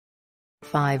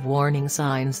5 warning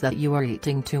signs that you are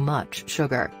eating too much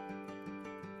sugar.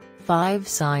 5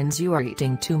 signs you are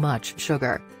eating too much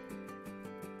sugar.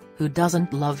 Who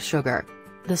doesn't love sugar?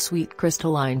 The sweet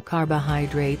crystalline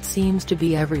carbohydrate seems to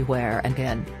be everywhere and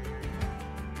in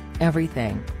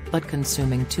everything, but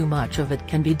consuming too much of it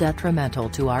can be detrimental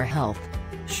to our health.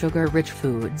 Sugar-rich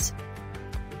foods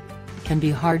can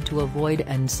be hard to avoid,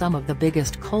 and some of the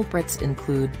biggest culprits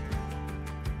include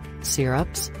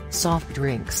syrups, soft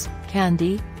drinks,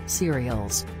 candy,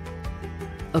 cereals.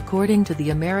 According to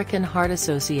the American Heart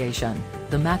Association,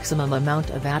 the maximum amount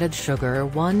of added sugar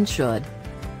one should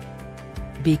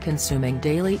be consuming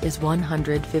daily is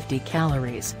 150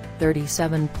 calories,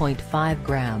 37.5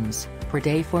 grams, per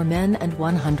day for men, and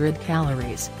 100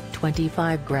 calories,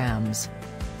 25 grams,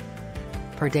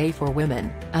 per day for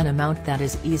women, an amount that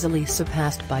is easily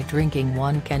surpassed by drinking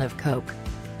 1 can of Coke.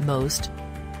 Most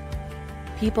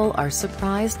people are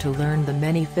surprised to learn the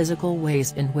many physical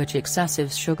ways in which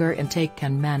excessive sugar intake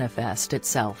can manifest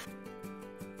itself.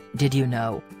 Did you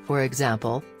know, for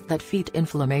example, that feet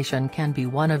inflammation can be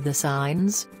one of the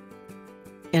signs?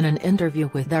 In an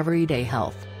interview with Everyday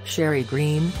Health, Sherry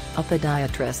Green, a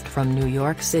podiatrist from New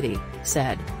York City,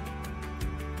 said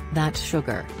that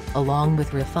sugar, along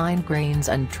with refined grains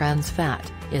and trans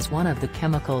fat, is one of the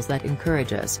chemicals that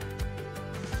encourages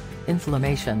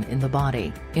inflammation in the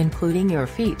body, including your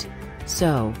feet.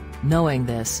 So, knowing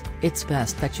this, it's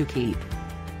best that you keep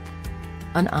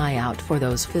an eye out for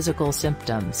those physical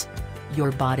symptoms.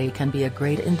 Your body can be a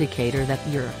great indicator that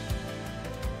you're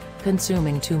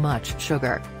consuming too much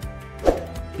sugar.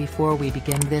 Before we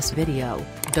begin this video,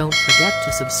 don't forget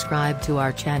to subscribe to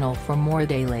our channel for more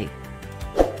daily.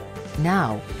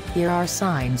 Now, here are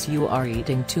signs you are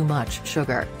eating too much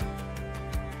sugar.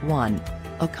 1.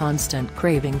 A constant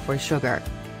craving for sugar.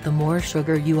 The more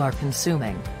sugar you are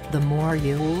consuming, the more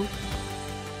you'll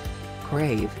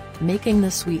crave, making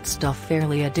the sweet stuff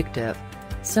fairly addictive.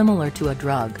 Similar to a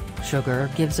drug, sugar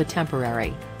gives a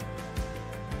temporary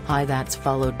high that's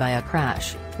followed by a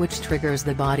crash, which triggers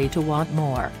the body to want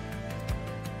more.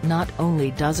 Not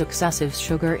only does excessive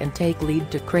sugar intake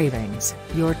lead to cravings,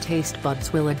 your taste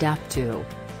buds will adapt to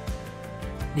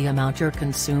the amount you're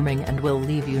consuming and will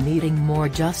leave you needing more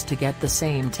just to get the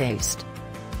same taste.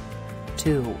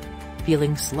 2.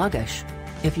 Feeling sluggish.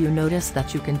 If you notice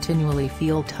that you continually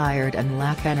feel tired and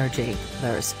lack energy,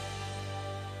 there's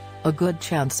a good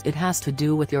chance it has to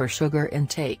do with your sugar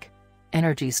intake.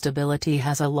 Energy stability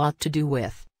has a lot to do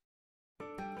with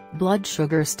blood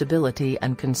sugar stability,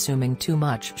 and consuming too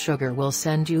much sugar will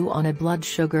send you on a blood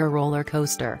sugar roller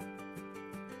coaster.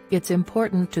 It's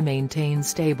important to maintain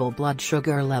stable blood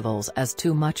sugar levels, as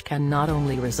too much can not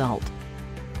only result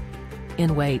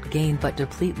in weight gain but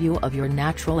deplete you of your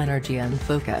natural energy and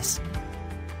focus.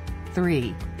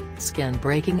 3. Skin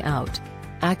breaking out.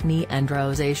 Acne and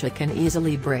rosacea can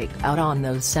easily break out on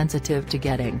those sensitive to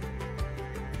getting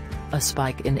a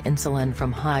spike in insulin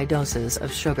from high doses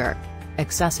of sugar.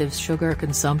 Excessive sugar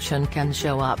consumption can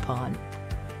show up on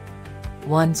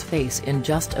one's face in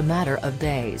just a matter of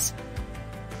days.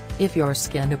 If your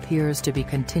skin appears to be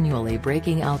continually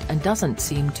breaking out and doesn't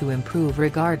seem to improve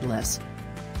regardless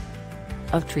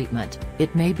of treatment,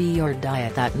 it may be your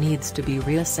diet that needs to be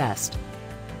reassessed.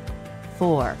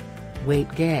 4.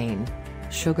 Weight gain.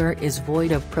 Sugar is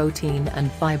void of protein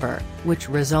and fiber, which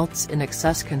results in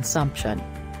excess consumption.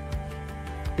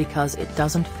 Because it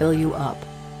doesn't fill you up,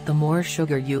 the more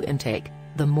sugar you intake,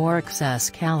 the more excess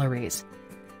calories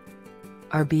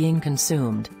are being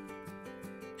consumed.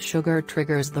 Sugar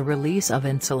triggers the release of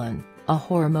insulin, a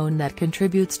hormone that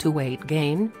contributes to weight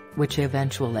gain, which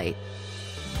eventually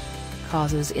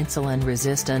causes insulin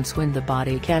resistance when the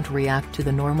body can't react to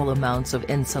the normal amounts of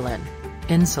insulin.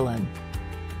 Insulin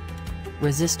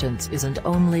resistance isn't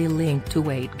only linked to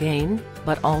weight gain,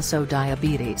 but also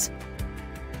diabetes.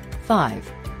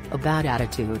 5. A bad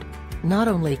attitude. Not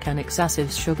only can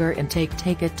excessive sugar intake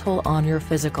take a toll on your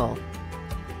physical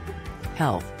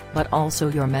health, but also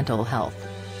your mental health.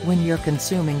 When you're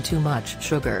consuming too much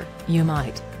sugar, you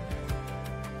might,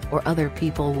 or other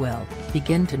people will,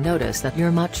 begin to notice that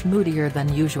you're much moodier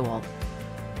than usual.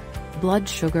 Blood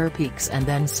sugar peaks and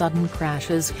then sudden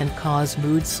crashes can cause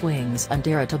mood swings and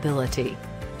irritability.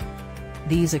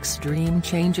 These extreme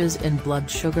changes in blood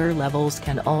sugar levels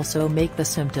can also make the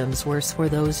symptoms worse for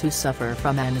those who suffer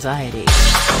from anxiety.